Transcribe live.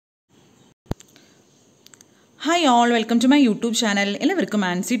Hi all, welcome to my YouTube channel. എല്ലാവർക്കും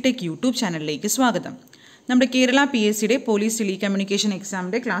Ancy tech YouTube ചാനലിലേക്ക് സ്വാഗതം. നമ്മുടെ കേരള PSCയുടെ പോലീസ് ടെലികമ്മ്യൂണിക്കേഷൻ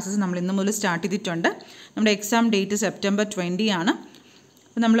എക്സാമിൻ്റെ ക്ലാസ്സസ് നമ്മൾ ഇന്ന് മുതൽ സ്റ്റാർട്ട് ചെയ്തിട്ടുണ്ട്. നമ്മുടെ എക്സാം ഡേറ്റ് സെപ്റ്റംബർ 20 ആണ്.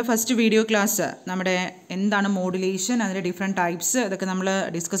 അപ്പോൾ നമ്മൾ ഫസ്റ്റ് വീഡിയോ ക്ലാസ് നമ്മുടെ എന്താണ് മോഡുലേഷൻ, അതിൻ്റെ ഡിഫറെൻറ്റ് ടൈപ്സ് ഇതൊക്കെ നമ്മൾ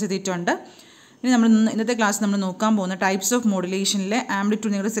ഡിസ്കസ് ചെയ്തിട്ടുണ്ട്. ഇനി നമ്മൾ ഇന്നത്തെ ക്ലാസ് നമ്മൾ നോക്കാൻ പോകുന്ന ടൈപ്സ് ഓഫ് മോഡുലേഷനിലെ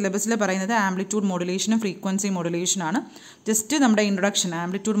ആംപ്ലിറ്റ്യൂഡ്, നിങ്ങളുടെ സിലബസിൽ പറയുന്നത് ആംപ്ലിറ്റ്യൂഡ് മോഡുലേഷനും ഫ്രീക്വൻസി മോഡുലേഷനാണ്. ജസ്റ്റ് നമ്മുടെ ഇൻട്രൊഡക്ഷൻ,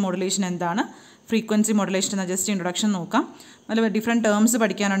 ആംപ്ലിറ്റ്യൂഡ് മോഡുലേഷൻ എന്താണ്, ഫ്രീക്വൻസി മോഡുലേഷൻ എന്ന ജസ്റ്റ് ഇൻട്രൊഡക്ഷൻ നോക്കാം. നല്ല ഡിഫറെൻറ്റ് ടേംസ്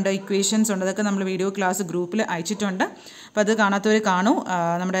പഠിക്കാനുണ്ട്, ഇക്വേഷൻസ് ഉണ്ട്, അതൊക്കെ നമ്മൾ വീഡിയോ ക്ലാസ് ഗ്രൂപ്പിൽ അയച്ചിട്ടുണ്ട്. അപ്പോൾ അത് കാണാത്തവർ കാണൂ.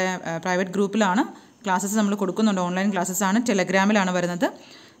 നമ്മുടെ പ്രൈവറ്റ് ഗ്രൂപ്പിലാണ് ക്ലാസ്സസ് നമ്മൾ കൊടുക്കുന്നുണ്ട്. ഓൺലൈൻ ക്ലാസ്സസ് ആണ്, ടെലഗ്രാമിലാണ് വരുന്നത്.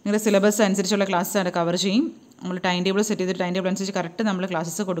 നിങ്ങളുടെ സിലബസ് അനുസരിച്ചുള്ള ക്ലാസ്സസ് ആണ് കവർ ചെയ്യും. നമ്മൾ ടൈം ടേബിൾ സെറ്റ് ചെയ്തിട്ട് ടൈം ടേബിൾ അനുസരിച്ച് കറക്റ്റ് നമ്മൾ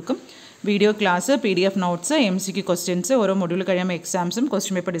ക്ലാസ്സസ് കൊടുക്കും. Video class, PDF notes, MCQ questions, ഓരോ മൊഡ്യൂൾ കഴിയുമ്പോൾ എക്സാംസും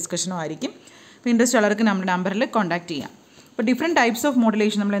ക്വസ്റ്റ്യൻ പേപ്പർ ഡിസ്കഷനും ആയിരിക്കും. അപ്പോൾ ഇൻട്രസ്റ്റ് ഉള്ളവർക്ക് നമ്മുടെ നമ്പറിൽ കോൺടാക്ട് ചെയ്യാം. അപ്പോൾ ഡിഫറെൻറ്റ് ടൈപ്സ് ഓഫ്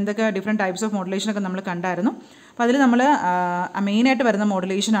മോഡുലേഷൻ, നമ്മൾ എന്തൊക്കെ ഡിഫറെൻറ്റ് ടൈപ്സ് ഓഫ് മോഡുലേഷനൊക്കെ നമ്മൾ കണ്ടായിരുന്നു. അപ്പോൾ അതിൽ നമ്മൾ മെയിനായിട്ട് വരുന്ന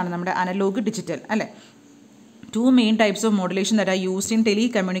മോഡുലേഷനാണ് നമ്മുടെ അനലോഗ് ഡിജിറ്റൽ, അല്ലേ. Two main types of modulation that are used in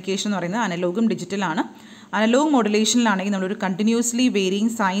telecommunication എന്ന് പറയുന്നത് അനലോഗും ഡിജിറ്റലാണ്. അനലോഗ് മോഡുലേഷനിലാണെങ്കിൽ നമ്മളൊരു കണ്ടിന്യൂസ്ലി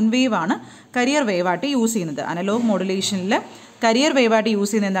വേരിയിങ് സൈൻ വേവ് ആണ് കരിയർ വേവായിട്ട് യൂസ് ചെയ്യുന്നത്. അനലോഗ് മോഡുലേഷനിൽ കരിയർ വേവായിട്ട് യൂസ്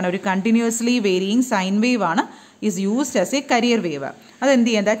ചെയ്യുന്നത് എന്താണ്, ഒരു കണ്ടിന്യൂസ്ലി വേരിയിങ് സൈൻ വേവ് ആണ് is used as A career wave. അതെന്ത്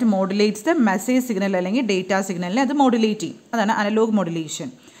ചെയ്യാം, ദാറ്റ് മോഡുലേറ്റ്സ് ദ മെസ്സേജ് സിഗ്നൽ അല്ലെങ്കിൽ ഡേറ്റ സിഗ്നലിനെ അത് മോഡുലേറ്റ് ചെയ്യും. അതാണ് അനലോഗ് മോഡുലേഷൻ.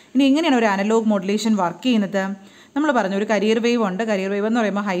 ഇനി എങ്ങനെയാണ് ഒരു അനലോഗ് മോഡുലേഷൻ വർക്ക് ചെയ്യുന്നത്? നമ്മൾ പറഞ്ഞു ഒരു കരിയർ വേവ് ഉണ്ട്. കരിയർ വേവ് എന്ന്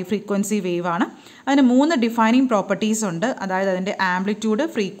പറയുമ്പോൾ ഹൈ ഫ്രീക്വൻസി വേവ് ആണ്. അതിന് 3 ഡിഫൈനിങ് പ്രോപ്പർട്ടീസ് ഉണ്ട്. അതായത് അതിൻ്റെ amplitude,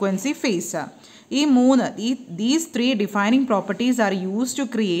 frequency, face. These three defining properties are used to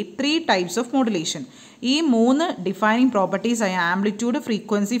create 3 types of modulation. ഈ 3 ഡിഫൈനിങ് പ്രോപ്പർട്ടീസ് ആയ ആംപ്ലിറ്റ്യൂഡ്,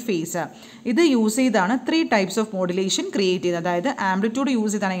 ഫ്രീക്വൻസി, ഫേസ് ഇത് യൂസ് ചെയ്താണ് 3 ടൈപ്സ് ഓഫ് മോഡുലേഷൻ ക്രിയേറ്റ് ചെയ്തത്. അതായത് amplitude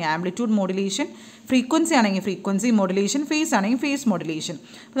use ചെയ്താണെങ്കിൽ amplitude modulation, frequency ആണെങ്കിൽ ഫ്രീക്വൻസി മോഡുലേഷൻ, ഫേസ് ആണെങ്കിൽ face modulation.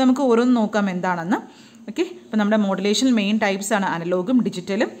 അപ്പോൾ നമുക്ക് ഓരോന്ന് നോക്കാം എന്താണെന്ന്. ഓക്കെ, അപ്പോൾ നമ്മുടെ മോഡുലേഷൻ മെയിൻ ടൈപ്സ് ആണ് അനലോഗും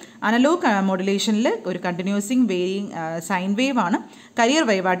ഡിജിറ്റലും. അനലോഗ് മോഡുലേഷനിൽ ഒരു കണ്ടിന്യൂസിങ് വേരിയിങ് സൈൻ വേവ് ആണ് കരിയർ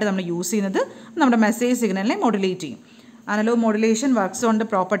വേവായിട്ട് നമ്മൾ യൂസ് ചെയ്യുന്നത്. നമ്മുടെ മെസ്സേജ് സിഗ്നലിനെ മോഡുലേറ്റ് ചെയ്യും. Analogue modulation works on the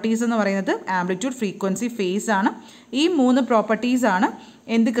properties എന്ന് പറയുന്നത് ആംപ്ലിറ്റ്യൂഡ്, ഫ്രീക്വൻസി, ഫേസ് ആണ്. ഈ 3 പ്രോപ്പർട്ടീസ് ആണ്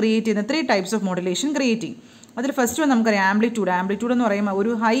എന്ത് ക്രിയേറ്റ് ചെയ്യുന്നത്, 3 ടൈപ്സ് ഓഫ് മോഡുലേഷൻ ക്രിയേറ്റ് ചെയ്യും. അതിൽ ഫസ്റ്റ് നമുക്കറിയാം ആംപ്ലിറ്റ്യൂഡ്. ആംപ്ലിറ്റ്യൂഡ് എന്ന് പറയുമ്പോൾ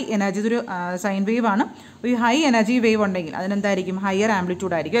ഒരു ഹൈ എനർജി, ഇതൊരു സൈൻ വേവ് ആണ്. ഒരു ഹൈ എനർജി വേവ് ഉണ്ടെങ്കിൽ അതിനെന്തായിരിക്കും, ഹയർ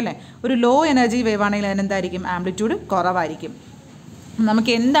ആംപ്ലിറ്റ്യൂഡ് ആയിരിക്കും, അല്ലേ. ഒരു ലോ എനർജി വേവ് ആണെങ്കിൽ അതിനെന്തായിരിക്കും, ആംപ്ലിറ്റ്യൂഡ് കുറവായിരിക്കും.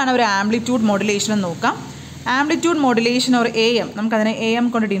 നമുക്ക് എന്താണ് ഒരു ആംപ്ലിറ്റ്യൂഡ് മോഡുലേഷൻ എന്ന് നോക്കാം. ആംപ്ലിറ്റ്യൂഡ് മോഡുലേഷൻ ഓർ AM, നമുക്കതിനെ AM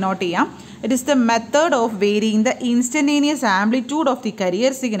കൊണ്ട് ഡിനോട്ട് ചെയ്യാം. It is the method of varying the instantaneous amplitude of the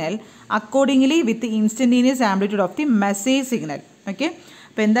carrier signal accordingly with the instantaneous amplitude of the message signal. Okay.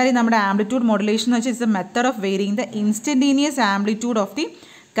 അപ്പോൾ എന്തായാലും നമ്മുടെ amplitude modulation എന്ന് വെച്ചാൽ it's A method of varying the instantaneous amplitude of the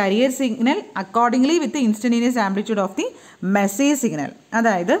career signal accordingly with instantaneous amplitude of the message signal.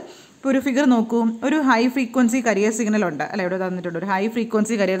 അതായത് ഇപ്പോൾ ഒരു figure നോക്കൂ. ഒരു ഹൈ ഫ്രീക്വൻസി കരിയർ സിഗ്നൽ ഉണ്ട്, അല്ല, ഇവിടെ തന്നിട്ടുണ്ട്. ഒരു ഹൈ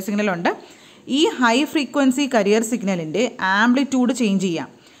ഫ്രീക്വൻസി കരിയർ സിഗ്നൽ ഉണ്ട്. ഈ high frequency career സിഗ്നലിൻ്റെ amplitude change ചെയ്യാം.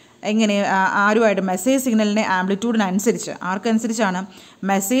 എങ്ങനെ, ആരുമായിട്ട്, മെസ്സേജ് സിഗ്നലിൻ്റെ ആംപ്ലിറ്റ്യൂഡിനനുസരിച്ച്. ആർക്കനുസരിച്ചാണ്,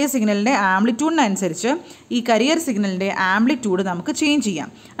 മെസ്സേജ് സിഗ്നലിൻ്റെ ആംപ്ലിറ്റ്യൂഡിനനുസരിച്ച് ഈ കരിയർ സിഗ്നലിൻ്റെ ആംപ്ലിറ്റ്യൂഡ് നമുക്ക് ചേഞ്ച്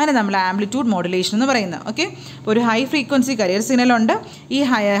ചെയ്യാം. അതിനെ നമ്മൾ ആംപ്ലിറ്റ്യൂഡ് മോഡുലേഷൻ എന്ന് പറയുന്നത്. ഓക്കെ, ഇപ്പോൾ ഒരു ഹൈ ഫ്രീക്വൻസി കരിയർ സിഗ്നലുണ്ട്. ഈ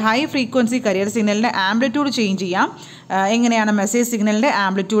high frequency career സിഗ്നലിൻ്റെ amplitude change ചെയ്യാം. എങ്ങനെയാണ്, മെസ്സേജ് സിഗ്നലിൻ്റെ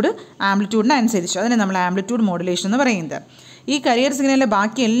ആംപ്ലിറ്റ്യൂഡിനനുസരിച്ച്. അതിനെ നമ്മൾ ആംപ്ലിറ്റ്യൂഡ് മോഡുലേഷൻ എന്ന് പറയുന്നത്. ഈ കരിയർ സിഗ്നലിലെ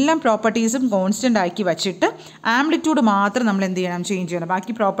ബാക്കി എല്ലാ പ്രോപ്പർട്ടീസും കോൺസ്റ്റൻ്റ് ആക്കി വെച്ചിട്ട് ആംപ്ലിറ്റ്യൂഡ് മാത്രം നമ്മൾ എന്ത് ചെയ്യണം, ചേഞ്ച് ചെയ്യണം.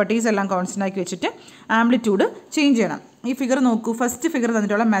 ബാക്കി പ്രോപ്പർട്ടീസ് എല്ലാം കോൺസ്റ്റൻ്റ് ആക്കി വെച്ചിട്ട് ആംപ്ലിറ്റ്യൂഡ് ചേഞ്ച് ചെയ്യണം. ഈ ഫിഗർ നോക്കൂ. ഫസ്റ്റ് ഫിഗർ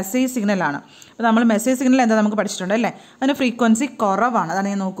തന്നിട്ടുള്ള മെസ്സേജ് സിഗ്നലാണ്. അപ്പോൾ നമ്മൾ മെസ്സേജ് സിഗ്നൽ എന്താ നമുക്ക് പഠിച്ചിട്ടുണ്ട്, അല്ലേ. അതിന് ഫ്രീക്വൻസി കുറവാണ്. അതാണ്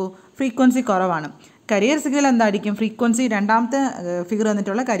ഞാൻ നോക്കൂ, ഫ്രീക്വൻസി കുറവാണ്. കരിയർ സിഗ്നൽ എന്തായിരിക്കും, ഫ്രീക്വൻസി, രണ്ടാമത്തെ ഫിഗർ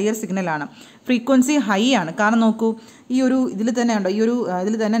തന്നിട്ടുള്ള കരിയർ സിഗ്നലാണ്. ഫ്രീക്വൻസി ഹൈ ആണ്. കാരണം നോക്കൂ, ഈ ഒരു ഇതിൽ തന്നെ ഉണ്ടോ, ഈ ഒരു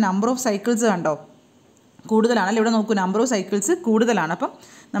ഇതിൽ തന്നെ നമ്പർ ഓഫ് സൈക്കിൾസ് കണ്ടോ, കൂടുതലാണ്. ഇവിടെ നോക്കൂ, നമ്പർ ഓഫ് സൈക്കിൾസ് കൂടുതലാണ്. അപ്പം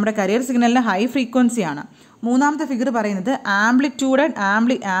നമ്മുടെ കരിയർ സിഗ്നലിന് ഹൈ ഫ്രീക്വൻസിയാണ്. മൂന്നാമത്തെ ഫിഗർ പറയുന്നത്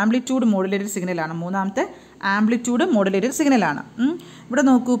ആംപ്ലിറ്റ്യൂഡ് മോഡുലേറ്റഡ് സിഗ്നലാണ്. മൂന്നാമത്തെ ആംപ്ലിറ്റ്യൂഡ് മോഡുലേറ്റഡ് സിഗ്നലാണ്. ഇവിടെ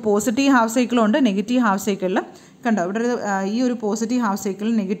നോക്കൂ, പോസിറ്റീവ് ഹാഫ് സൈക്കിളുണ്ട്, നെഗറ്റീവ് ഹാഫ് സൈക്കിളിലും കണ്ടോ. ഇവിടെ ഈ ഒരു പോസിറ്റീവ് ഹാഫ്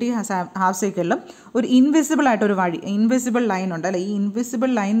സൈക്കിളും നെഗറ്റീവ് ഹാഫ് സൈക്കിളിലും ഒരു ഇൻവിസിബിൾ ആയിട്ടൊരു വഴി, ഇൻവിസിബിൾ ലൈൻ ഉണ്ട്, അല്ലേ. ഈ ഇൻവിസിബിൾ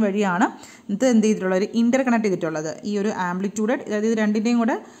ലൈൻ വഴിയാണ് ഇത് എന്ത് ചെയ്തിട്ടുള്ളത്, ഒരു ഇൻ്റർ കണക്ട് ചെയ്തിട്ടുള്ളത്. ഈ ഒരു ആംപ്ലിറ്റ്യൂഡഡ്, അതായത് ഇത് രണ്ടിൻ്റെയും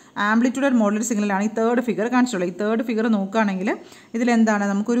കൂടെ ആംപ്ലിറ്റ്യൂഡഡ് മോഡുലേറ്റഡ് സിഗ്നലാണ് ഈ തേർഡ് ഫിഗർ കാണിച്ചിട്ടുള്ളത്. ഈ തേർഡ് ഫിഗർ നോക്കുകയാണെങ്കിൽ ഇതിലെന്താണ്,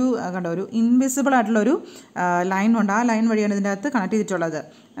 നമുക്കൊരു കണ്ടോ ഒരു ഇൻവിസിബിൾ ആയിട്ടുള്ളൊരു ലൈൻ ഉണ്ട്. ആ ലൈൻ വഴിയാണ് ഇതിൻ്റെ അകത്ത് കണക്ട് ചെയ്തിട്ടുള്ളത്.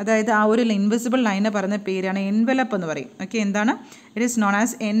 അതായത് ആ ഒരു ഇൻവിസിബിൾ ലൈനെ പറയുന്ന പേരാണ് എൻവലപ്പ് എന്ന് പറയും. ഓക്കെ, എന്താണ്, it is known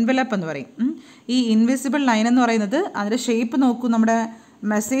as envelope എന്ന് പറയും. ഈ ഇൻവിസിബിൾ ലൈൻ എന്ന് പറയുന്നത് അതിൻ്റെ ഷേപ്പ് നോക്കൂ, നമ്മുടെ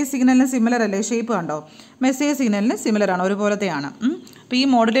മെസ്സേജ് സിഗ്നലിന് സിമിലർ അല്ലേ, ഷേപ്പ് കണ്ടോ, മെസ്സേജ് സിഗ്നലിന് സിമിലർ ആണ്, ഒരുപോലത്തെയാണ്. അപ്പോൾ ഈ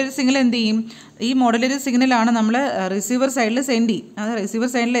മോഡുലേറ്റഡ് സിഗ്നൽ എന്ത് ചെയ്യും? ഈ മോഡുലേറ്റഡ് സിഗ്നലാണ് നമ്മൾ റിസീവർ സൈഡിൽ സെൻഡ് ചെയ്യും. അത് റിസീവർ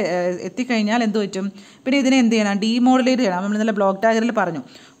സൈഡിൽ എത്തിക്കഴിഞ്ഞാൽ എന്ത് പറ്റും? പിന്നെ ഇതിനെ എന്ത് ചെയ്യണം? ഡീമോഡുലേറ്റ് ചെയ്യണം. നമ്മൾ ഇന്നലെ ബ്ലോക്ക് ഡയഗ്രാമിൽ പറഞ്ഞു,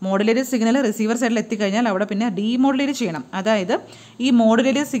 മോഡുലേറ്റഡ് സിഗ്നൽ റിസീവർ സൈഡിൽ എത്തിക്കഴിഞ്ഞാൽ അവിടെ പിന്നെ ഡീമോഡുലേറ്റ് ചെയ്യണം. അതായത് ഈ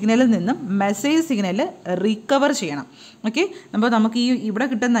മോഡുലേറ്റഡ് സിഗ്നലിൽ നിന്നും മെസ്സേജ് സിഗ്നൽ റിക്കവർ ചെയ്യണം. ഓക്കെ, അപ്പോൾ നമുക്ക് ഇവിടെ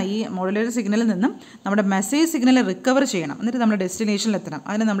കിട്ടുന്ന ഈ മോഡുലേറ്റഡ് സിഗ്നലിൽ നിന്നും നമ്മുടെ മെസ്സേജ് സിഗ്നൽ റിക്കവർ ചെയ്യണം. എന്നിട്ട് നമ്മുടെ ഡെസ്റ്റിനേഷനിൽ എത്തണം.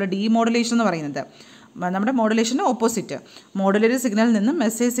 അതിന് നമ്മൾ ഡീമോഡുലേഷൻ എന്ന് പറയുന്നത്. നമ്മുടെ മോഡുലേഷൻ്റെ ഓപ്പോസിറ്റ്, മോഡുലേറ്റഡ് സിഗ്നലിൽ നിന്നും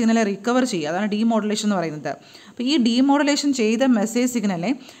മെസ്സേജ് സിഗ്നലെ റിക്കവർ ചെയ്യുക, അതാണ് ഡീമോഡുലേഷൻ എന്ന് പറയുന്നത്. അപ്പോൾ ഈ ഡീമോഡുലേഷൻ ചെയ്ത മെസ്സേജ് സിഗ്നലെ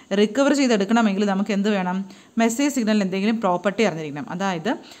റിക്കവർ ചെയ്തെടുക്കണമെങ്കിൽ നമുക്ക് എന്ത് വേണം? മെസ്സേജ് സിഗ്നലിൽ എന്തെങ്കിലും പ്രോപ്പർട്ടി അറിഞ്ഞിരിക്കണം.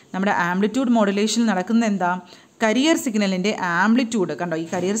 അതായത് നമ്മുടെ ആംപ്ലിറ്റ്യൂഡ് മോഡുലേഷൻ നടക്കുന്നത് എന്താ? കരിയർ സിഗ്നലിൻ്റെ ആംപ്ലിറ്റ്യൂഡ് കണ്ടോ, ഈ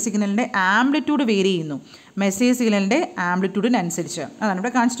കരിയർ സിഗ്നലിൻ്റെ ആംപ്ലിറ്റ്യൂഡ് വേരി ചെയ്യുന്നു മെസ്സേജ് സിഗ്നലിൻ്റെ ആംപ്ലിറ്റ്യൂഡിനനുസരിച്ച്. അതാണ്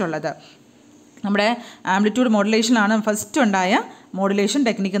ഇവിടെ കാണിച്ചിട്ടുള്ളത്. നമ്മുടെ ആംപ്ലിറ്റ്യൂഡ് മോഡുലേഷനാണ് ഫസ്റ്റ് ഉണ്ടായ മോഡുലേഷൻ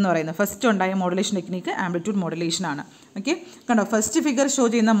ടെക്നിക്ക് എന്ന് പറയുന്നത്. ഫസ്റ്റ് ഉണ്ടായ മോഡുലേഷൻ ടെക്നിക്ക് ആംപ്ലിറ്റ്യൂഡ് മോഡുലേഷനാണ്. ഓക്കെ, കണ്ടോ, ഫസ്റ്റ് ഫിഗർ ഷോ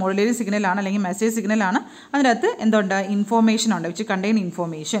ചെയ്യുന്ന മോഡുലേറ്റിംഗ് സിഗ്നലാണ് അല്ലെങ്കിൽ മെസ്സേജ് സിഗ്നലാണ്. അതിനകത്ത് എന്തുണ്ട്? ഇൻഫോർമേഷൻ ഉണ്ട്, which contain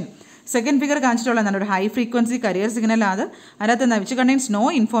information. Second figure കാണിച്ചിട്ടുള്ള എന്താണ്? ഒരു ഹൈ ഫ്രീക്വൻസി കരിയർ സിഗ്നലാണ്. അതിനകത്ത് എന്താ? Which contains no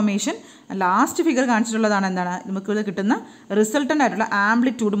information. Last figure കാണിച്ചിട്ടുള്ളതാണ് എന്താണ്? നമുക്ക് ഇത് കിട്ടുന്ന റിസൾട്ടൻ്റ് ആയിട്ടുള്ള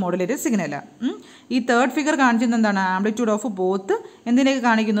ആംപ്ലിറ്റ്യൂഡ് മോഡുലേറ്റഡ് സിഗ്നൽ. ഈ തേർഡ് ഫിഗർ കാണിക്കുന്നത് എന്താണ്? ആംപ്ലിറ്റ്യൂഡ് ഓഫ് ബോത്ത് എന്തിനൊക്കെ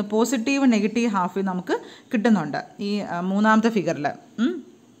കാണിക്കുന്നു? പോസിറ്റീവ് നെഗറ്റീവ് ഹാഫ് നമുക്ക് കിട്ടുന്നുണ്ട് ഈ മൂന്നാമത്തെ ഫിഗറിൽ.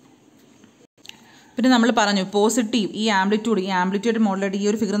 പിന്നെ നമ്മൾ പറഞ്ഞു പോസിറ്റീവ് ഈ ആംപ്ലിറ്റ്യൂഡ് മോഡുലേറ്റ് ഈ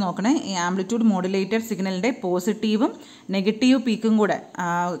ഒരു ഫിഗർ നോക്കണേ. ഈ ആംപ്ലിറ്റ്യൂഡ് മോഡുലേറ്റഡ് സിഗ്നലിൻ്റെ പോസിറ്റീവും നെഗറ്റീവ് പീക്കും കൂടെ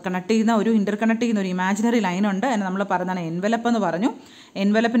കണക്ട് ചെയ്യുന്ന ഒരു ഇൻ്റർകണക്ട് ചെയ്യുന്ന ഒരു ഇമാജിനറി ലൈൻ ഉണ്ട്. അതിന് നമ്മൾ പറഞ്ഞതാണ് എൻവലപ്പ് എന്ന് പറഞ്ഞു.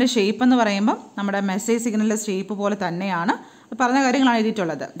 എൻവലപ്പിൻ്റെ ഷേപ്പ് എന്ന് പറയുമ്പോൾ നമ്മുടെ മെസ്സേജ് സിഗ്നലിൻ്റെ ഷേപ്പ് പോലെ തന്നെയാണ് പറഞ്ഞ കാര്യങ്ങളാണ്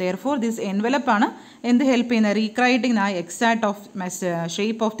എഴുതിയിട്ടുള്ളത്. ദെയർഫോർ ദിസ് എൻവലപ്പാണ് എന്ത് ഹെൽപ്പ് ചെയ്യുന്നത്? Recreating exact of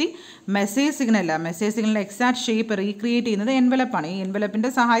shape of the message സിഗ്നലിൻ്റെ exact shape recreate ചെയ്യുന്നത് എൻവലപ്പാണ്. ഈ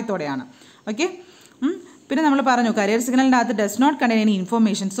എൻവലപ്പിൻ്റെ സഹായത്തോടെയാണ്. ഓക്കെ, പിന്നെ നമ്മൾ പറഞ്ഞു കരിയർ സിഗ്നലിൻ്റെ അകത്ത് does not contain any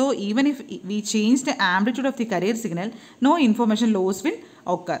information. So even if we change the amplitude of the career signal no information loss will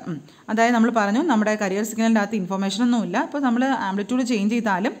ഒക്കെ. അതായത് നമ്മൾ പറഞ്ഞു നമ്മുടെ കരിയർ സിഗ്നലിൻ്റെ അകത്ത് ഇൻഫോർമേഷൻ ഒന്നുമില്ല. അപ്പോൾ നമ്മൾ ആംപ്ലിറ്റ്യൂഡ് ചേഞ്ച്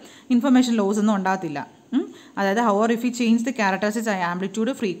ചെയ്താലും ഇൻഫോർമേഷൻ ലോസ് ഒന്നും ഉണ്ടാകത്തില്ല. അതായത് hour if you change the characteristics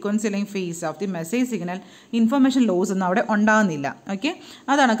amplitude frequency അല്ലെങ്കിൽ face of the message signal information loss ഒന്നും അവിടെ ഉണ്ടാകുന്നില്ല. ഓക്കെ,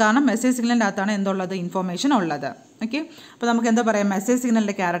 അതാണ് കാരണം മെസ്സേജ് സിഗ്നലിൻ്റെ അകത്താണ് എന്തുള്ളത്? ഇൻഫോർമേഷൻ ഉള്ളത്. ഓക്കെ, അപ്പോൾ നമുക്ക് എന്താ പറയുക? മെസ്സേജ്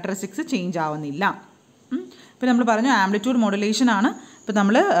സിഗ്നലിൻ്റെ ക്യാരക്ടറിസ്റ്റിക്സ് ചേഞ്ച് ആവുന്നില്ല. ഇപ്പോൾ നമ്മൾ പറഞ്ഞു ആംപ്ലിറ്റ്യൂഡ് മോഡുലേഷൻ ആണ് ഇപ്പോൾ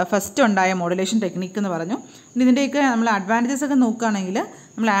നമ്മൾ ഫസ്റ്റ് ഉണ്ടായ മോഡുലേഷൻ ടെക്നിക്ക് എന്ന് പറഞ്ഞു. ഇനി ഇതിൻ്റെയൊക്കെ നമ്മൾ അഡ്വാൻറ്റേജസ് ഒക്കെ നോക്കുകയാണെങ്കിൽ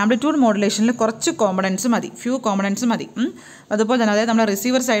നമ്മൾ ആംപ്ലിറ്റ്യൂഡ് മോഡുലേഷനിൽ കുറച്ച് കോമ്പണൻസ് മതി, ഫ്യൂ കോമ്പണൻസ് മതി. അതുപോലെ തന്നെ അതായത് നമ്മുടെ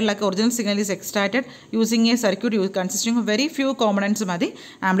റിസീവർ സൈഡിലൊക്കെ original signal is extracted using A circuit consisting of very few components മതി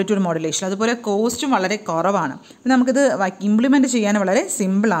ആംപ്ലിറ്റ്യൂഡ് മോഡുലേഷൻ. അതുപോലെ കോസ്റ്റും വളരെ കുറവാണ്. നമുക്കിത് ഇംപ്ലിമെൻറ്റ് ചെയ്യാൻ വളരെ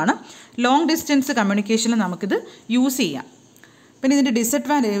സിമ്പിളാണ്. ലോങ് ഡിസ്റ്റൻസ് കമ്മ്യൂണിക്കേഷനിൽ നമുക്കിത് യൂസ് ചെയ്യാം. പിന്നെ ഇതിൻ്റെ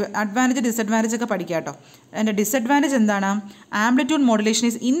ഡിസഡ്വാൻറ്റേജ് ഒക്കെ പഠിക്കാം കേട്ടോ. അതിൻ്റെ ഡിസഡ്വാൻറ്റേജ് എന്താണ്? Amplitude modulation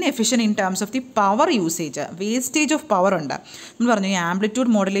is inefficient in terms of the power usage. Wastage of power ഉണ്ട്. നമ്മൾ പറഞ്ഞു ഈ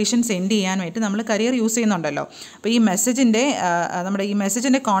ആംപ്ലിറ്റ്യൂഡ് മോഡുലേഷൻ സെൻഡ് ചെയ്യാൻ വേണ്ടി നമ്മൾ കരിയർ യൂസ് ചെയ്യുന്നുണ്ടല്ലോ. അപ്പോൾ ഈ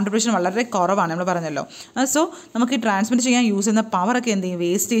മെസ്സേജിൻ്റെ കോൺട്രിബ്യൂഷൻ വളരെ കുറവാണ് നമ്മൾ പറഞ്ഞല്ലോ. സോ നമുക്ക് ഈ ട്രാൻസ്മിറ്റ് ചെയ്യാൻ യൂസ് ചെയ്യുന്ന പവറൊക്കെ എന്ത് ചെയ്യും?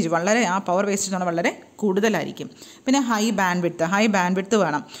 വേസ്റ്റേജ് ആ പവർ വേസ്റ്റേജ് എന്ന് പറഞ്ഞാൽ വളരെ കൂടുതലായിരിക്കും. പിന്നെ ഹൈ ബാൻഡ് വിഡ്ത്ത്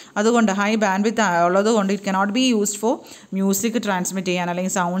വേണം. അതുകൊണ്ട് ഹൈ ബാൻഡ് വിഡ്ത്ത് ഉള്ളതുകൊണ്ട് it cannot be used for music transmit ചെയ്യാൻ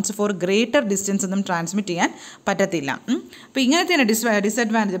അല്ലെങ്കിൽ സൗണ്ട്സ് ഫോർ ഗ്രേറ്റർ ഡിസ്റ്റൻസ് ഒന്നും ട്രാൻസ്മിറ്റ് ചെയ്യാൻ പറ്റത്തില്ല. അപ്പോൾ ഇങ്ങനത്തെയാണ്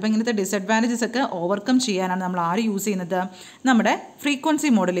ഡിസഡ്വാൻറ്റേജ്. അപ്പോൾ ഇങ്ങനത്തെ ഡിസഡ്വാൻറ്റേജസ് ഒക്കെ ഓവർകം ചെയ്യാനാണ് നമ്മൾ ആര് യൂസ് ചെയ്യുന്നത്? നമ്മുടെ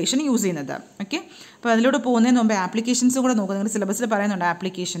ഫ്രീക്വൻസി മോഡുലേഷൻ യൂസ് ചെയ്യുന്നത്. ഓക്കെ, അപ്പോൾ അതിലൂടെ പോകുന്നതിന് മുമ്പ് ആപ്ലിക്കേഷൻസ് കൂടെ നോക്കുക. നിങ്ങളുടെ സിലബസിൽ പറയുന്നുണ്ട്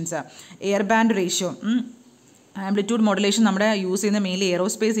applications. Air band ratio, amplitude modulation നമ്മുടെ യൂസ് ചെയ്യുന്ന mainly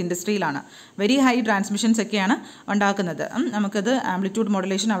aerospace ഇൻഡസ്ട്രിയിലാണ്. Very high transmissions ഒക്കെയാണ് ഉണ്ടാക്കുന്നത്. നമുക്കത് ആംപ്ലിറ്റ്യൂഡ്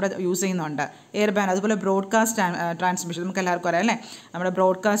മോഡുലേഷൻ അവിടെ യൂസ് ചെയ്യുന്നുണ്ട്. എയർ ബാൻഡ്, അതുപോലെ ബ്രോഡ്കാസ്റ്റ് ട്രാൻസ്മിഷൻ നമുക്ക് എല്ലാവർക്കും അറിയാം അല്ലേ? നമ്മുടെ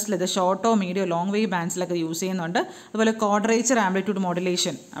ബ്രോഡ്കാസ്റ്റിൽ ഇത് ഷോർട്ടോ മീഡിയോ ലോങ് വേവ് ബാൻഡ്സിലൊക്കെ യൂസ് ചെയ്യുന്നുണ്ട്. അതുപോലെ ക്വാഡ്രേച്ചർ ആംപ്ലിറ്റ്യൂഡ്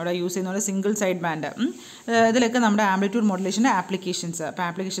മോഡുലേഷൻ അവിടെ യൂസ് ചെയ്യുന്നുണ്ട്. സിംഗിൾ സൈഡ് ബാൻഡ്, ഇതിലൊക്കെ നമ്മുടെ ആംപ്ലിറ്റ്യൂഡ് മോഡുലേഷൻ്റെ ആപ്ലിക്കേഷൻസ്. അപ്പോൾ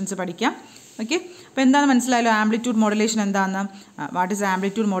ആപ്ലിക്കേഷൻസ് പഠിക്കാം. ഓക്കെ, അപ്പോൾ എന്താണ് മനസ്സിലായല്ലോ ആംപ്ലിറ്റ്യൂഡ് മോഡുലേഷൻ എന്താണെന്ന്? What is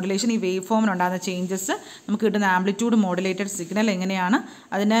amplitude modulation? ഈ വേവ് ഫോമിനുണ്ടാകുന്ന ചേഞ്ചസ് നമുക്ക് കിട്ടുന്ന ആംപ്ലിറ്റ്യൂഡ് മോഡുലേറ്റഡ് സിഗ്നൽ എങ്ങനെയാണ്,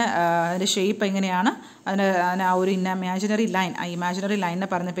 അതിൻ്റെ ഷേപ്പ് എങ്ങനെയാണ്, അതിന് ആ ഒരു ഇമാജിനറി ലൈൻ, ആ ഇമാജിനറി ലൈനിനെ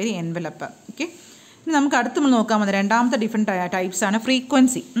പറഞ്ഞ പേര് എൻവലപ്പ്. ഓക്കെ, ഇനി നമുക്ക് അടുത്ത് നമ്മൾ നോക്കാൻ വന്നത് രണ്ടാമത്തെ ഡിഫറെൻറ്റ് ടൈപ്സ് ആണ്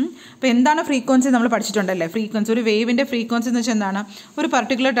ഫ്രീക്വൻസി. അപ്പോൾ എന്താണ് ഫ്രീക്വൻസി നമ്മൾ പഠിച്ചിട്ടുണ്ടല്ലേ? ഫ്രീക്വൻസി, ഒരു വേവിൻ്റെ ഫ്രീക്വൻസി എന്ന് വെച്ചാൽ എന്താണ്? ഒരു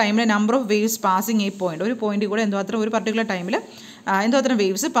പർട്ടിക്കുലർ ടൈമിൽ number of waves passing A point, ഒരു പോയിന്റ് കൂടെ ഒരു പർട്ടിക്കുലർ ടൈമിൽ എന്തോത്രം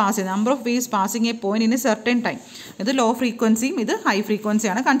വേവ്സ് പാസ് ചെയ്യുന്നത്, number of waves passing A point in A certain time. ഇത് ലോ ഫ്രീക്വൻസിയും ഇത് ഹൈ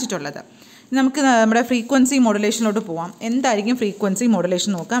ഫ്രീക്വൻസിയാണ് കാണിച്ചിട്ടുള്ളത്. നമുക്ക് നമ്മുടെ ഫ്രീക്വൻസി മോഡുലേഷനിലോട്ട് പോവാം. എന്തായിരിക്കും ഫ്രീക്വൻസി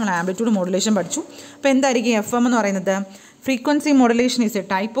മോഡുലേഷൻ നോക്കാം. നമ്മൾ ആംപ്ലിറ്റ്യൂഡ് മോഡുലേഷൻ പഠിച്ചു. അപ്പോൾ എന്തായിരിക്കും FM എന്ന് പറയുന്നത്? frequency modulation is a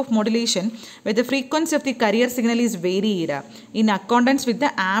type of modulation where the frequency of the carrier signal is varied in accordance with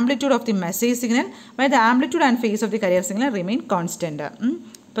the amplitude of the message signal, while the amplitude and phase of the carrier signal remain constant.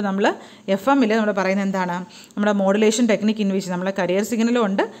 ഇപ്പോൾ നമ്മൾ FM-ൽ നമ്മൾ പറയുന്നത് എന്താണ്, നമ്മുടെ modulation technique in which നമ്മൾ career സിഗ്നലും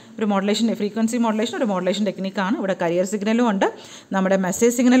ഉണ്ട്, ഒരു മോഡുലേഷൻ ഫ്രീക്വൻസി മോഡുലേഷൻ ഒരു മോഡുലേഷൻ ടെക്നിക്കാണ്. ഇവിടെ കരിയർ സിഗ്നലും ഉണ്ട്, നമ്മുടെ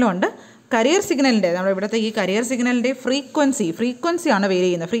മെസ്സേജ് സിഗ്നലും ഉണ്ട്. കരിയർ സിഗ്നലിൻ്റെ നമ്മുടെ ഇവിടുത്തെ ഈ കരിയർ സിഗ്നലിൻ്റെ ഫ്രീക്വൻസിയാണ് വേരി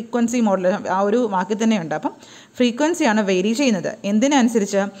ചെയ്യുന്നത്. ഫ്രീക്വൻസി മോഡുലേഷൻ ആ ഒരു വാക്കിൽ തന്നെയുണ്ട്. അപ്പം ഫ്രീക്വൻസിയാണ് വേരി ചെയ്യുന്നത്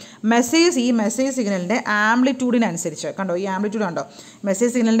എന്തിനനുസരിച്ച്, ഈ മെസ്സേജ് സിഗ്നലിൻ്റെ ആംപ്ലിറ്റ്യൂഡിനനുസരിച്ച്. കണ്ടോ ഈ ആംപ്ലിറ്റ്യൂഡ് കണ്ടോ,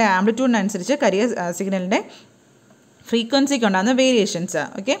 മെസ്സേജ് സിഗ്നലിൻ്റെ ആംപ്ലിറ്റ്യൂഡിനനുസരിച്ച് കരിയർ സിഗ്നലിൻ്റെ ഫ്രീക്വൻസിക്ക് ഉണ്ടാകുന്ന വേരിയേഷൻസ്.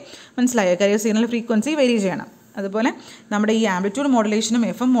 ഓക്കെ, മനസ്സിലായോ? കരിയർ സിഗ്നൽ ഫ്രീക്വൻസി വേരി ചെയ്യണം. അതുപോലെ നമ്മുടെ ഈ ആംപ്ലിറ്റ്യൂഡ് മോഡുലേഷനും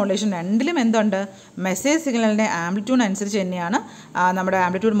FM മോഡുലേഷൻ രണ്ടിലും എന്തുണ്ട്, മെസ്സേജ് സിഗ്നലിൻ്റെ ആംപ്ലിറ്റ്യൂഡ് അനുസരിച്ച് തന്നെയാണ് നമ്മുടെ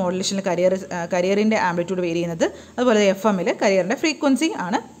ആംപ്ലിറ്റ്യൂഡ് മോഡുലേഷനിൽ കരിയറിൻ്റെ ആംപ്ലിറ്റ്യൂഡ് വേരി ചെയ്യുന്നത്. അതുപോലെ FM-ൽ കരിയറിൻ്റെ ഫ്രീക്വൻസി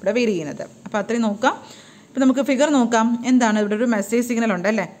ആണ് ഇവിടെ വേരി ചെയ്യുന്നത്. അപ്പോൾ അത്രയും നോക്കാം. ഇപ്പോൾ നമുക്ക് ഫിഗർ നോക്കാം. എന്താണ്, ഇവിടെ ഒരു മെസ്സേജ് സിഗ്നൽ ഉണ്ട്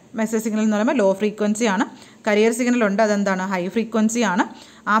അല്ലേ. മെസ്സേജ് സിഗ്നൽ എന്ന് പറയുമ്പോൾ ലോ ഫ്രീക്വൻസി ആണ്. കരിയർ സിഗ്നൽ ഉണ്ട്, അതെന്താണ്, ഹൈ ഫ്രീക്വൻസി ആണ്.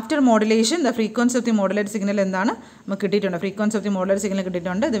 After modulation the frequency of the modulate signal എന്താണ് നമുക്ക് കിട്ടിയിട്ടുണ്ട്, frequency of the modulate signal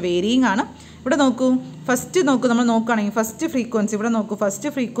കിട്ടിയിട്ടുണ്ട്. ഇത് വേരിയിങ് ആണ്. ഇവിടെ നോക്കൂ, നമ്മൾ നോക്കുകയാണെങ്കിൽ ഫസ്റ്റ് ഫ്രീക്വൻസി ഇവിടെ നോക്കൂ,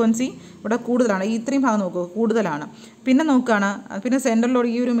 ഫസ്റ്റ് ഫ്രീക്വൻസി ഇവിടെ കൂടുതലാണ്, ഈ ഇത്രയും ഭാഗം നോക്കൂ കൂടുതലാണ്. പിന്നെ നോക്കുകയാണ്, പിന്നെ സെൻറ്ററിലോട്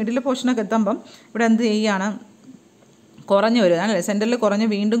ഈ ഒരു മിഡിൽ പോർഷനൊക്കെ എത്തുമ്പം ഇവിടെ എന്ത് ചെയ്യുകയാണ്, കുറഞ്ഞു വരിക അല്ലേ. സെൻറ്ററിൽ കുറഞ്ഞ്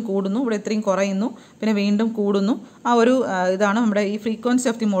വീണ്ടും കൂടുന്നു, ഇവിടെ ഇത്രയും കുറയുന്നു, പിന്നെ വീണ്ടും കൂടുന്നു. ആ ഒരു ഇതാണ് നമ്മുടെ ഈ frequency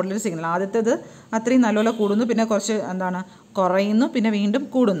of the modulate signal. ആദ്യത്തേത് അത്രയും നല്ലപോലെ കൂടുന്നു, പിന്നെ കുറച്ച് എന്താണ് കുറയുന്നു, പിന്നെ വീണ്ടും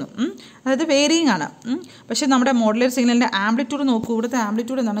കൂടുന്നു. അതായത് വേരിയിങ് ആണ്. പക്ഷേ നമ്മുടെ മോഡുലേറ്റ് സിഗ്നലിൻ്റെ ആംപ്ലിറ്റ്യൂഡ് നോക്കൂ. ഇവിടുത്തെ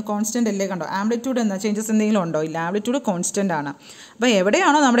ആംപ്ലിറ്റ്യൂഡ് എന്താണ്, കോൺസ്റ്റൻ്റ് അല്ലേ. കണ്ടോ ആംപ്ലിറ്റ്യൂഡ് എന്താ, ചേഞ്ചസ് എന്തെങ്കിലും ഉണ്ടോ, ഇല്ല, ആംപ്ലിറ്റ്യൂഡ് കോൺസ്റ്റൻ്റ് ആണ്. അപ്പോൾ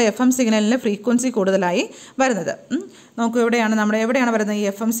എവിടെയാണോ നമ്മുടെ FM സിഗ്നലിൽ ഫ്രീക്വൻസി കൂടുതലായി വരുന്നത്, നോക്കൂ എവിടെയാണ് വരുന്നത് ഈ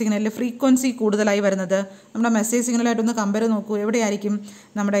FM സിഗ്നലിൽ ഫ്രീക്വൻസി കൂടുതലായി വരുന്നത്, നമ്മുടെ മെസ്സേജ് സിഗ്നലായിട്ടൊന്ന് കമ്പയർ നോക്കൂ. എവിടെയായിരിക്കും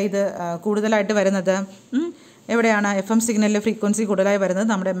നമ്മുടെ ഇത് കൂടുതലായിട്ട് വരുന്നത്, എവിടെയാണ് FM സിഗ്നലിൽ ഫ്രീക്വൻസി കൂടുതലായി വരുന്നത്,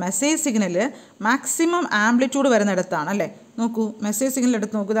 നമ്മുടെ മെസ്സേജ് സിഗ്നലിൽ മാക്സിമം ആംപ്ലിറ്റ്യൂഡ് വരുന്നിടത്താണ് അല്ലേ. നോക്കൂ മെസ്സേജ് സിഗ്നൽ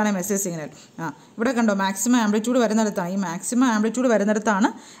എടുത്ത് നോക്കൂ, ഇതാണ് മെസ്സേജ് സിഗ്നൽ. ഇവിടെ കണ്ടോ മാക്സിമം ആംപ്ലിറ്റ്യൂഡ് വരുന്നിടത്താണ്. ഈ മാക്സിമം ആംപ്ലിറ്റ്യൂഡ് വരുന്നിടത്താണ്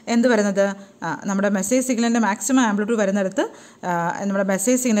എന്ത് വരുന്നത്, നമ്മുടെ മെസ്സേജ് സിഗ്നലിൻ്റെ മാക്സിമം ആംപ്ലിറ്റ്യൂഡ് വരുന്നിടത്ത് നമ്മുടെ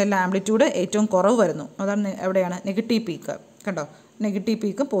മെസ്സേജ് സിഗ്നലിൻ്റെ ആംപ്ലിറ്റ്യൂഡ് ഏറ്റവും കുറവ് വരുന്നു. അതാണ് എവിടെയാണ്, നെഗറ്റീവ് പീക്ക്. കണ്ടോ negative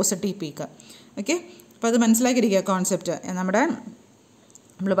peak, positive peak. Okay, അപ്പോൾ അത് മനസ്സിലാക്കിയിരിക്കുക കോൺസെപ്റ്റ്.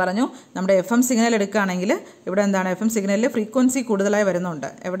 നമ്മൾ പറഞ്ഞു നമ്മുടെ FM സിഗ്നൽ എടുക്കുകയാണെങ്കിൽ ഇവിടെ എന്താണ്, FM സിഗ്നലിൽ ഫ്രീക്വൻസി കൂടുതലായി വരുന്നുണ്ട്.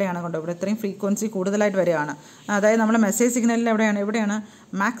 എവിടെയാണ് കണ്ടോ, ഇവിടെ ഇത്രയും ഫ്രീക്വൻസി കൂടുതലായിട്ട് വരികയാണ്. അതായത് നമ്മുടെ മെസ്സേജ് സിഗ്നലിൽ എവിടെയാണ്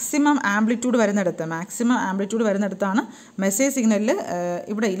മാക്സിമം ആംപ്ലിറ്റ്യൂഡ് വരുന്നിടത്താണ് മെസ്സേജ് സിഗ്നലിൽ.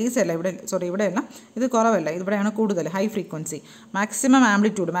 ഇവിടെ ഇലീസല്ല, ഇവിടെയല്ല, ഇത് കുറവല്ല, ഇവിടെയാണ് കൂടുതൽ, ഹൈ ഫ്രീക്വൻസി. മാക്സിമം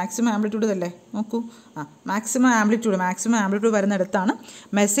ആംപ്ലിറ്റ്യൂഡ് ഇതല്ലേ, നോക്കൂ. മാക്സിമം ആംപ്ലിറ്റ്യൂഡ് വരുന്നിടത്താണ്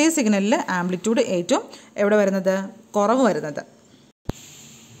മെസ്സേജ് സിഗ്നലിൽ ആംപ്ലിറ്റ്യൂഡ് ഏറ്റവും എവിടെ വരുന്നത്, കുറവ് വരുന്നത്.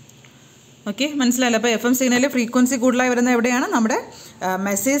 ഓക്കെ, മനസ്സിലായല്ലോ. അപ്പോൾ FM സിഗ്നലിൽ ഫ്രീക്വൻസി കൂടുതലായി വരുന്നത് എവിടെയാണ്, നമ്മുടെ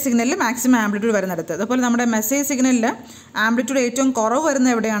മെസ്സേജ് സിഗ്നലിൽ മാക്സിമം ആംപ്ലിറ്റ്യൂഡ് വരുന്നിടത്ത്. അതുപോലെ നമ്മുടെ മെസ്സേജ് സിഗ്നലിൽ ആംപ്ലിറ്റ്യൂഡ് ഏറ്റവും കുറവ്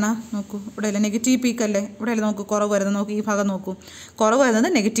വരുന്നത് എവിടെയാണ്, നോക്കൂ ഇവിടെയല്ലേ, നെഗറ്റീവ് പീക്കല്ലേ, ഇവിടെയല്ലേ നോക്കൂ കുറവ് വരുന്നത്, നോക്കൂ ഈ ഭാഗം നോക്കൂ, കുറവ് വരുന്നത്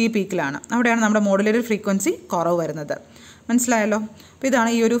നെഗറ്റീവ് പീക്കിലാണ്. അവിടെയാണ് നമ്മുടെ മോഡുലേറ്റഡ് ഫ്രീക്വൻസി കുറവ് വരുന്നത്. മനസ്സിലായല്ലോ. അപ്പോൾ ഇതാണ്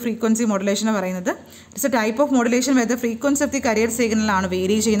ഈ ഒരു ഫ്രീക്വൻസി മോഡുലേഷൻ എന്ന് പറയുന്നത്. It's A type of modulation where the frequency of the career സിഗ്നലാണ്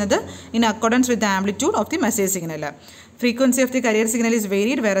വേരി ചെയ്യുന്നത് in accordance with the amplitude of the message signal. Frequency of the career signal is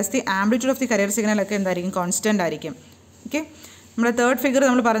varied versus the amplitude of the career സിഗ്നലൊക്കെ എന്തായിരിക്കും, constant ആയിരിക്കും. Okay, നമ്മുടെ third figure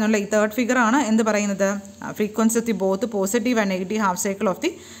നമ്മൾ പറഞ്ഞല്ലോ, ഈ third ഫിഗറാണ് എന്ത് പറയുന്നത്, frequency of the both positive and negative half cycle of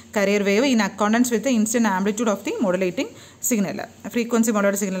the career wave in accordance with the instant amplitude of the modulating signal. Frequency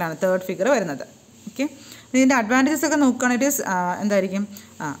modulate സിഗ്നലാണ് third figure വരുന്നത്. Okay, ഇതിൻ്റെ advantages ഒക്കെ നോക്കുകയാണെങ്കിൽ ഇറ്റ് ഈസ് എന്തായിരിക്കും,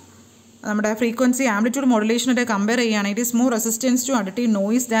 നമ്മുടെ frequency amplitude മോഡുലേഷനായിട്ട് compare ചെയ്യുകയാണെങ്കിൽ it is more resistance to additive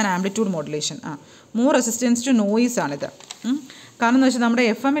noise than amplitude modulation. More resistance to noise ആണിത്. കാരണം എന്ന് വെച്ചാൽ നമ്മുടെ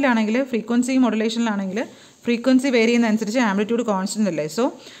FM-ലാണെങ്കിൽ frequency മോഡുലേഷനിലാണെങ്കിൽ frequency vary ചെയ്യുന്നതനുസരിച്ച് amplitude constant അല്ലേ. സോ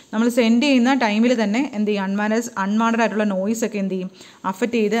നമ്മൾ സെൻഡ് ചെയ്യുന്ന ടൈമിൽ തന്നെ എന്ത് ചെയ്യും, അൺവാണ്ടഡ് ആയിട്ടുള്ള നോയിസ് ഒക്കെ എന്ത് ചെയ്യും,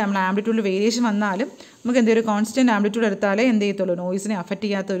 അഫക്റ്റ് ചെയ്ത് നമ്മൾ ആംപ്ലിറ്റ്യൂഡിൽ വേരിയേഷൻ വന്നാലും നമുക്ക് എന്തെങ്കിലും ഒരു കോൺസ്റ്റൻറ്റ് ആംപ്ലിറ്റ്യൂഡ് എടുത്താലേ എന്ത് ചെയ്യത്തുള്ളൂ, നോയിസിനെ അഫക്റ്റ്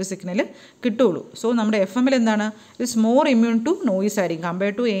ചെയ്യാത്ത ഒരു സിഗ്നൽ കിട്ടുള്ളൂ. സോ നമ്മുടെ FM-ൽ എന്താണ്, it is more immune to noise ആയിരിക്കും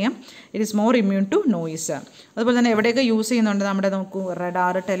compare to AM. It is more immune to noise. അതുപോലെ തന്നെ എവിടെയൊക്കെ യൂസ് ചെയ്യുന്നുണ്ട്, നമ്മുടെ നോക്കൂ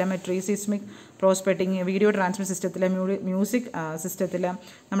radar, ടെലമെട്രി, seismic prospecting, video transmit സിസ്റ്റത്തിൽ, മ്യൂസിക് സിസ്റ്റത്തിൽ,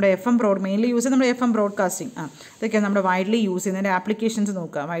 നമ്മുടെ FM മെയിൻലി യൂസ് ചെയ്യുന്നത് നമ്മുടെ FM ബ്രോഡ്കാസ്റ്റിംഗ്. ഇതൊക്കെയാണ് നമ്മുടെ വൈഡ്ലി യൂസ് ചെയ്യുന്നതിൻ്റെ ആപ്ലിക്കേഷൻസ്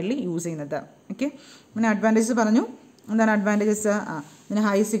നോക്കുക, വൈഡ്ലി യൂസ് ചെയ്യുന്നത്. ഓക്കെ, പിന്നെ അഡ്വാൻറ്റേജസ് പറഞ്ഞു. എന്താണ് അഡ്വാൻറ്റേജസ്, ഇതിന്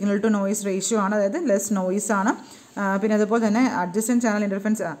high signal to noise ratio ആണ്, അതായത് ലെസ് നോയിസ് ആണ്. പിന്നെ അതുപോലെ തന്നെ അഡ്ജസ്റ്റൻറ്റ് ചാനൽ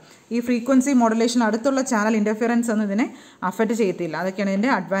ഇൻ്റർഫറൻസ്, ഈ ഫ്രീക്വൻസി മോഡുലേഷൻ അടുത്തുള്ള ചാനൽ ഇൻ്റർഫിയറൻസ് ഒന്നും ഇതിനെ അഫക്റ്റ് ചെയ്യത്തില്ല. അതൊക്കെയാണ്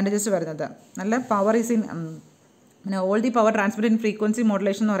ഇതിൻ്റെ അഡ്വാൻറ്റേജസ് വരുന്നത്. നല്ല പവർ ഈസ് ഇൻ, പിന്നെ all the power transmit in frequency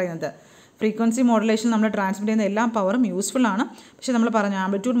modulation എന്ന് പറയുന്നത്. ഫ്രീക്വൻസി മോഡുലേഷൻ നമ്മൾ ട്രാൻസ്മിറ്റ് ചെയ്യുന്ന എല്ലാ പവറും യൂസ്ഫുൾ ആണ്. പക്ഷേ നമ്മൾ പറഞ്ഞു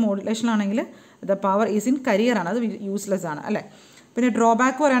amplitude മോഡുലേഷനാണെങ്കിൽ the power is in career ആണ്, അത് യൂസ്ലെസ് ആണ് അല്ലേ. പിന്നെ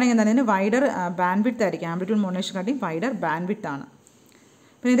ഡ്രോബാക്ക് പറയുകയാണെങ്കിൽ എന്താണ്, വൈഡർ ബാൻഡ് വിഡ്ത്ത് ആയിരിക്കും, ആംപ്ലിറ്റ്യൂഡ് മോഡുലേഷൻ കാട്ടി വൈഡർ ബാൻഡ് വിഡ്ത്ത് ആണ്.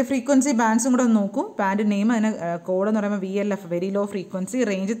 പിന്നെ ഇതിൻ്റെ ഫ്രീക്വൻസി ബാൻഡ്സും കൂടെ ഒന്ന് നോക്കൂ. ബാൻഡ് നെയിം അതിന് കോഡ് എന്ന് പറയുമ്പോൾ VLF, very low frequency,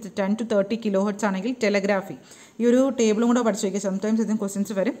 range 10 to 30 kHz ആണെങ്കിൽ ടെലഗ്രാഫി. ഈ ഒരു ടേബിളും കൂടെ പഠിച്ചു വയ്ക്കുക, സംടൈംസ് ഇതിന്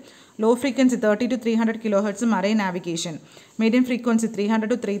ക്വസ്റ്റ്യൻസ് വരും. Low frequency 30 to 300 kHz marine navigation, medium frequency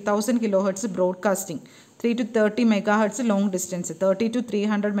 300 to 3000 kHz broadcasting, 3 to 30 MHz long distance, 30 to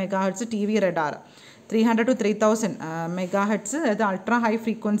 300 MHz TV radar, 300 to 3000 MHz അതായത് ultra high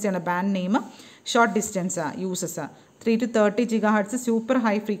ഫ്രീക്വൻസിയാണ് band name, short distance uses, 3 to 30 GHz super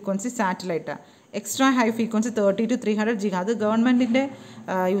high frequency satellite, extra high frequency 30 to 300 GHz. അത് ഗവൺമെൻറ്റിൻ്റെ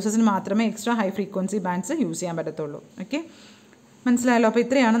യൂസസിന് മാത്രമേ extra high frequency bands use ചെയ്യാൻ പറ്റത്തുള്ളൂ. Okay, മനസ്സിലായല്ലോ. അപ്പോൾ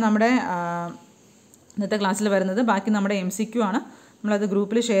ഇത്രയാണ് നമ്മുടെ ഇന്നത്തെ ക്ലാസ്സിൽ വരുന്നത്. ബാക്കി നമ്മുടെ MCQ ആണ്, നമ്മളത്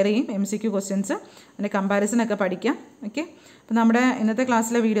ഗ്രൂപ്പിൽ ഷെയർ ചെയ്യും. MCQ ക്വസ്റ്റ്യൻസ് അതിൻ്റെ കമ്പാരിസനൊക്കെ പഠിക്കാം. ഓക്കെ, അപ്പോൾ നമ്മുടെ ഇന്നത്തെ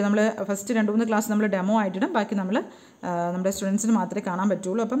ക്ലാസ്സിലെ വീഡിയോ നമ്മൾ ഫസ്റ്റ് 2-3 ക്ലാസ് നമ്മൾ ഡെമോ ആയിട്ടിടും, ബാക്കി നമ്മൾ നമ്മുടെ സ്റ്റുഡൻസിന് മാത്രമേ കാണാൻ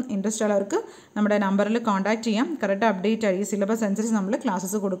പറ്റുള്ളൂ. അപ്പം ഇൻട്രസ്റ്റ് ഉള്ളവർക്ക് നമ്മുടെ നമ്പറിൽ കോൺടാക്ട് ചെയ്യാം. കറക്റ്റ് അപ്ഡേറ്റ് ആയി സിലബസ് അനുസരിച്ച് നമ്മൾ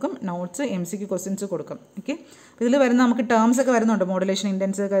ക്ലാസ്സസ് കൊടുക്കും, നോട്ട്സ് MCQ ക്വസ്റ്റ്യൻസ് കൊടുക്കും. ഓക്കെ, ഇതിൽ വരുന്ന നമുക്ക് ടേംസ് ഒക്കെ വരുന്നുണ്ട്, മോഡുലേഷൻ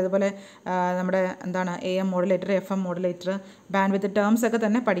ഇൻറ്റൻസ് ഒക്കെ, അതുപോലെ നമ്മുടെ എന്താണ് AM modulator, FM modulator, band with terms ഒക്കെ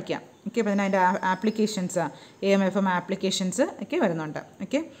തന്നെ പഠിക്കാം. ഓക്കെ, അപ്പോൾ അതിൻ്റെ ആപ്ലിക്കേഷൻസ് AM FM ആപ്ലിക്കേഷൻസ് ഒക്കെ വരുന്നുണ്ട്.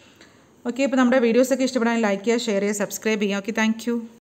 ഓക്കെ, ഇപ്പോൾ നമ്മുടെ വീഡിയോസൊക്കെ ഇഷ്ടപ്പെടാൻ ലൈക്ക് ചെയ്യുക, ഷെയർ ചെയ്യുക, സബ്സ്ക്രൈബ് ചെയ്യുക. Okay, thank you.